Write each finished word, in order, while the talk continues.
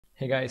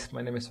Hey guys,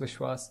 my name is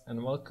Vishwas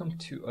and welcome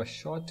to a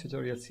short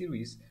tutorial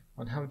series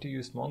on how to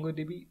use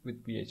MongoDB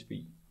with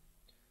PHP.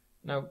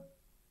 Now,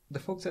 the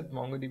folks at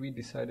MongoDB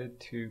decided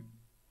to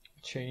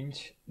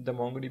change the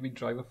MongoDB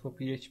driver for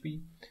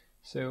PHP,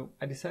 so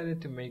I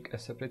decided to make a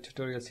separate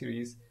tutorial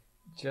series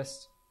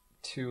just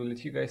to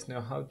let you guys know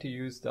how to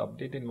use the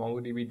updated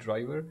MongoDB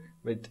driver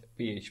with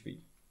PHP.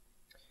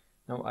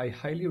 Now, I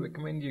highly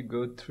recommend you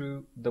go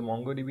through the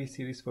MongoDB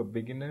series for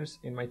beginners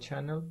in my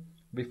channel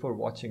before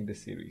watching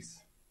this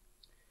series.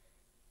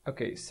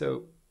 Okay,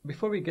 so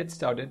before we get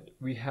started,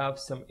 we have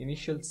some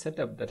initial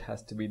setup that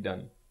has to be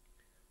done.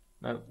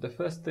 Now, the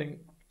first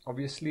thing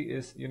obviously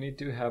is you need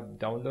to have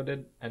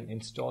downloaded and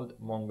installed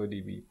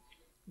MongoDB.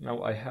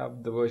 Now, I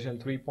have the version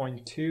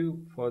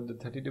 3.2 for the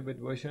 32-bit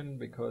version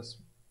because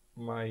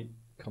my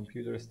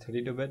computer is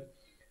 32-bit.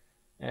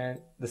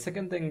 And the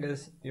second thing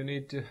is you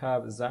need to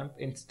have Zamp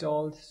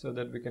installed so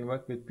that we can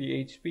work with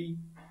PHP.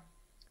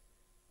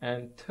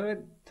 And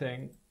third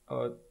thing,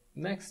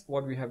 next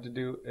what we have to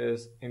do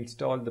is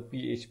install the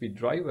PHP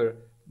driver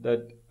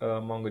that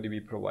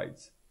MongoDB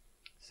provides.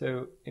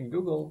 So in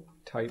Google,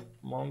 type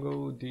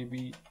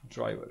MongoDB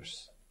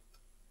drivers.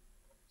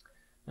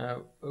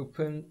 Now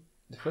open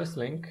the first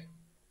link,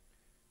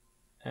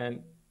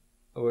 and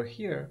over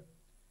here,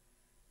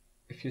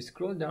 if you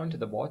scroll down to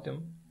the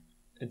bottom,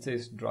 it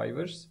says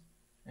drivers,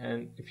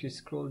 and if you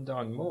scroll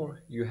down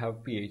more, you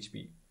have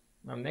PHP.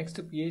 Now next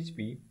to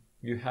PHP,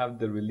 you have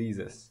the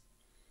releases.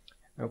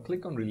 Now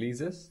click on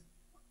releases,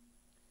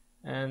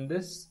 and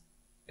this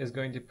is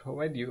going to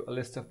provide you a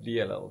list of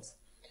DLLs.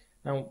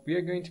 Now we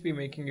are going to be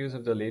making use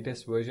of the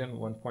latest version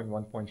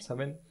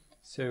 1.1.7,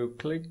 so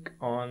click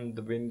on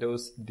the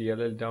Windows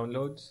DLL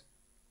downloads,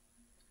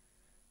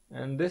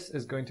 and this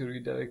is going to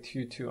redirect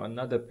you to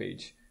another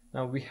page.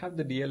 Now we have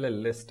the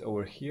DLL list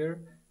over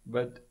here,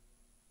 but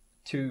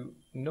to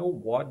know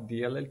what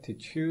DLL to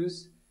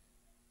choose,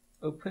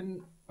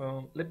 open,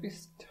 let me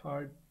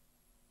start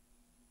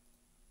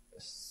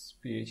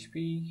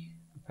PHP,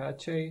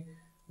 Apache.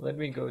 Let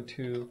me go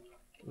to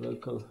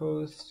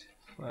localhost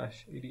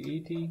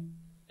 /8080.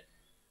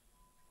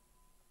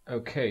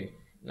 Okay,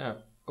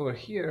 now over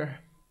here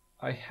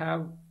I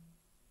have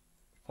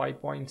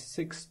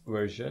 5.6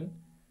 version.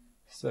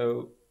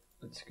 So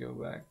let's go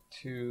back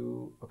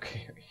to,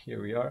 okay, here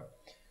we are.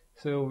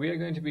 So we are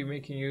going to be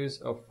making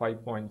use of we're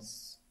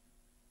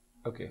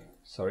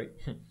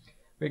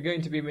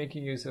going to be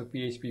making use of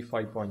PHP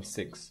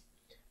 5.6.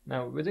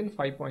 Now within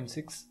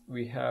 5.6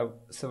 we have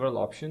several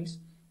options.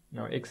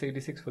 Now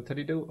x86 for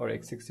 32 or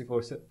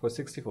x64 for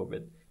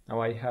 64-bit.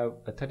 Now I have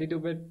a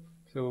 32-bit,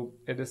 so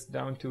it is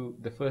down to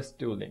the first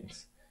two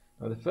links.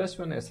 Now the first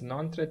one is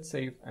non-thread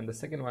safe and the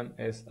second one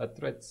is a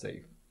thread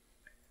safe.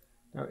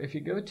 Now if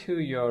you go to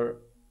your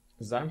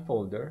Zamp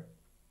folder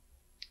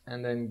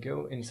and then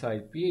go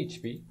inside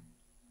PHP,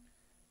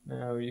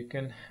 now you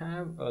can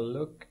have a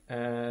look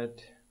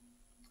at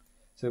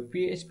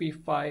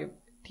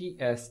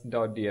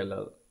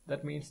php5ts.dll.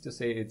 That means to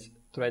say it's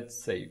thread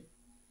safe.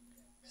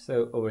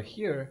 So over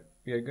here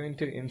we are going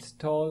to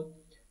install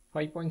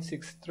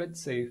 5.6 thread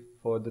safe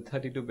for the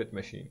 32-bit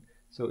machine.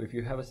 So if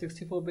you have a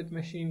 64-bit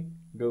machine,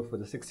 go for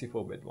the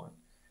 64-bit one.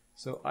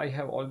 So I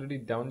have already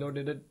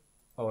downloaded it,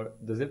 or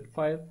the zip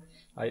file,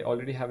 I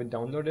already have it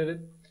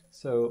downloaded.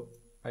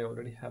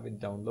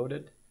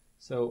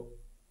 So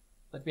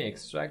let me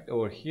extract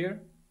over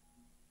here.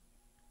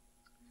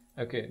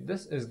 Okay,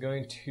 this is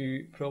going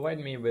to provide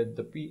me with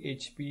the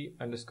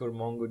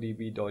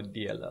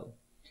php_mongodb.dll.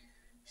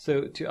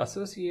 So to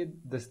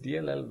associate this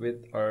DLL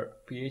with our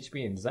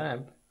PHP in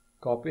Zamp,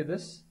 copy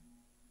this,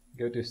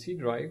 go to C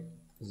drive,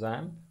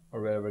 Zamp, or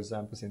wherever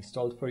Zamp is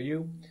installed for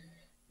you,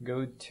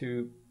 go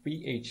to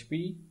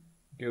PHP,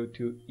 go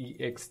to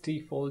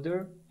ext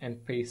folder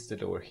and paste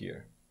it over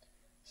here.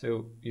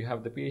 So you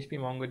have the PHP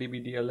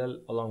MongoDB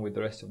DLL along with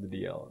the rest of the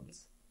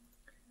DLLs.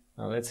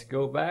 Now let's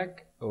go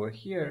back over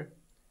here.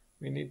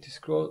 We need to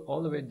scroll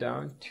all the way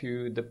down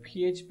to the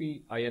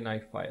PHP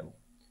ini file.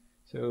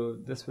 So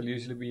this will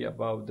usually be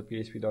above the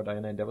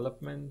php.ini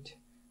development.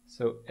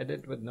 So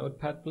edit with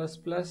Notepad++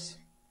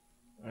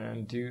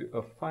 and do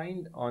a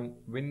find on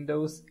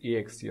Windows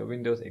ext or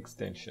Windows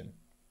extension.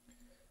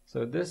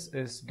 So this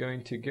is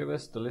going to give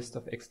us the list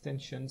of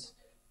extensions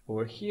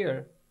over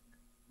here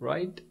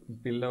right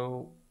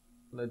below.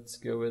 Let's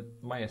go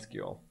with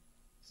MySQL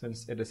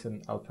since it is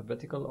in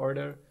alphabetical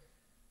order.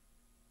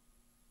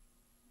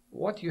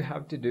 What you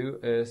have to do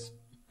is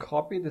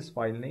copy this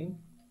file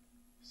name.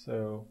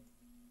 So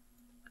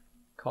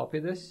copy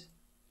this,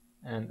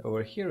 and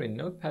over here in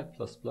Notepad++,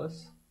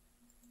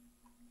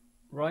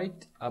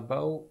 right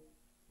above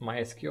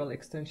MySQL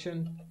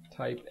extension,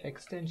 type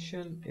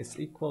extension is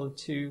equal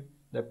to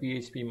the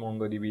php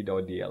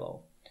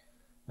mongodb.dll.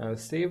 Now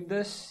save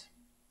this,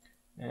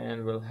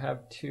 and we'll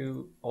have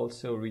to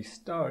also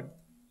restart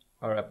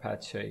our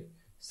Apache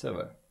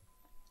server.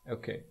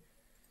 Okay,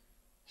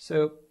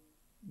 so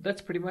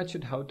that's pretty much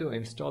it, how to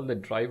install the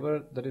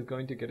driver that is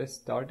going to get us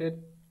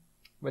started.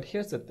 But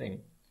here's the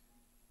thing,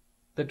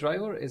 the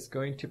driver is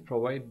going to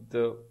provide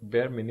the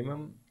bare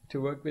minimum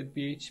to work with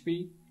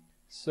PHP.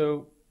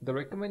 So the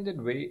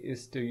recommended way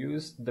is to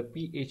use the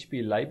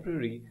PHP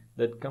library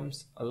that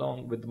comes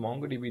along with the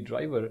MongoDB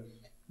driver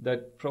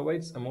that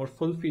provides a more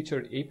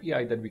full-featured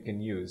API that we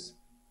can use.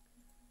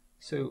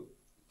 So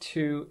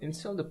to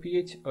install the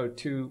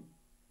to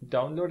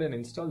download and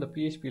install the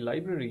PHP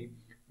library,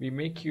 we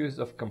make use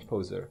of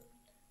Composer.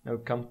 Now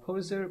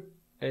Composer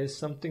is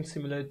something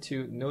similar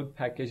to Node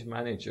Package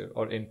Manager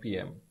or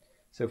NPM.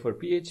 So for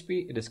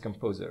PHP, it is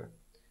Composer.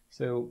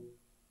 So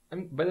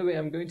by the way,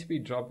 I'm going to be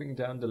dropping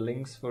down the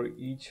links for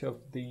each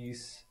of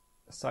these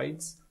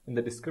sites in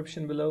the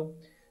description below.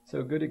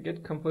 So go to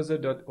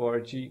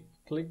getcomposer.org,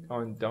 click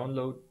on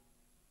download,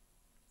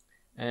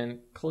 and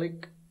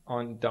click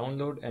on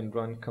download and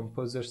run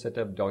composer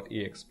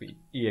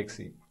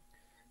setup.exe.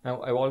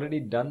 Now I've already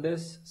done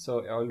this,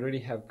 so I already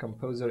have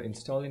Composer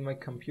installed in my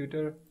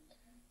computer.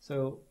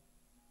 So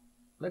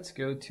let's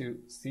go to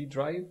C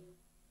drive,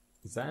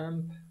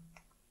 Zamp,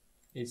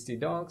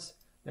 htdocs.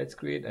 Let's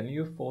create a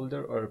new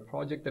folder or a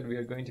project that we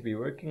are going to be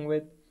working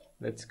with.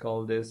 Let's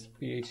call this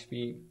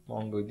PHP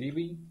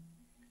MongoDB.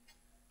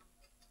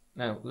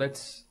 Now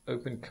let's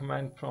open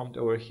command prompt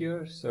over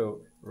here.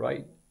 So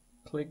right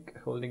click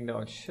holding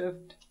down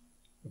shift,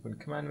 open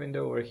command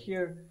window over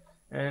here,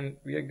 and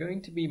we are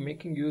going to be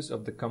making use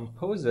of the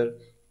Composer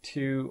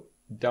to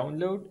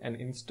download and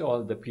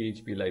install the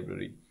PHP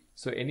library.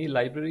 So any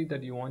library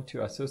that you want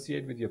to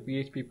associate with your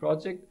PHP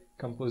project,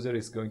 Composer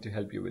is going to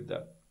help you with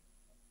that.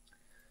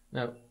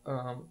 Now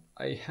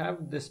I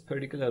have this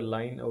particular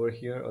line over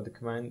here, or the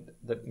command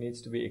that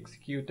needs to be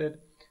executed.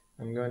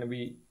 I'm going to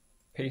be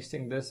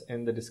pasting this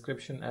in the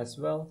description as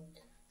well.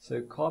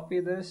 So copy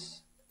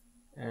this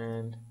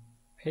and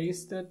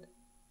paste it,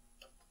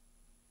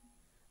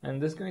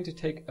 and this is going to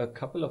take a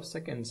couple of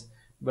seconds,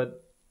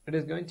 but it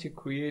is going to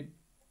create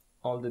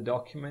all the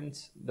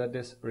documents that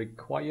is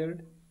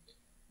required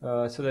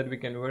so that we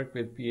can work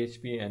with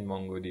PHP and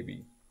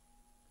MongoDB.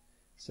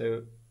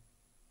 So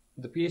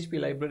the PHP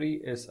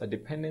library is a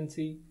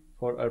dependency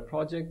for our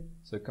project,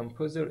 so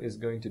Composer is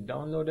going to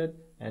download it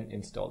and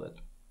install it.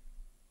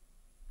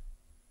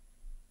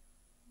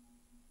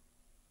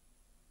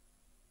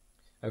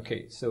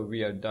 Okay, so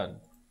we are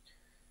done.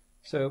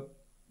 So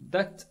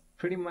that's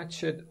pretty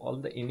much it, all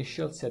the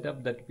initial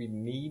setup that we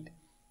need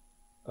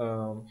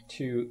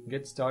to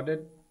get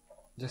started.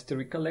 Just to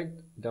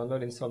recollect,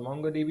 download, install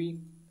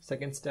MongoDB.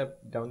 Second step,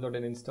 download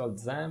and install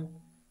Zamp.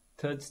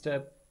 Third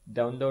step,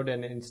 download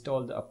and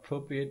install the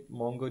appropriate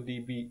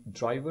MongoDB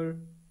driver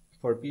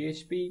for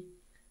PHP.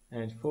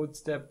 And fourth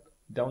step,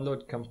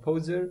 download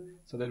Composer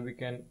so that we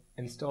can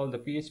install the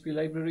PHP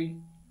library.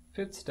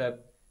 Fifth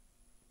step,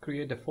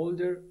 create a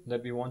folder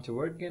that we want to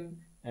work in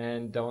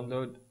and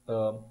download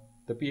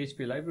the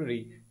PHP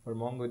library for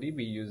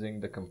MongoDB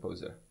using the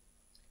Composer.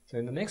 So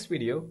in the next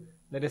video,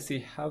 let us see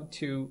how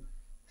to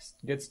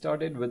get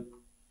started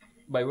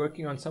by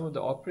working on some of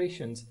the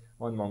operations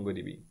on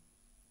MongoDB.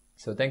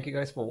 So thank you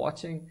guys for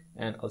watching,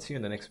 and I'll see you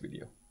in the next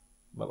video.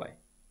 Bye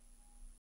bye.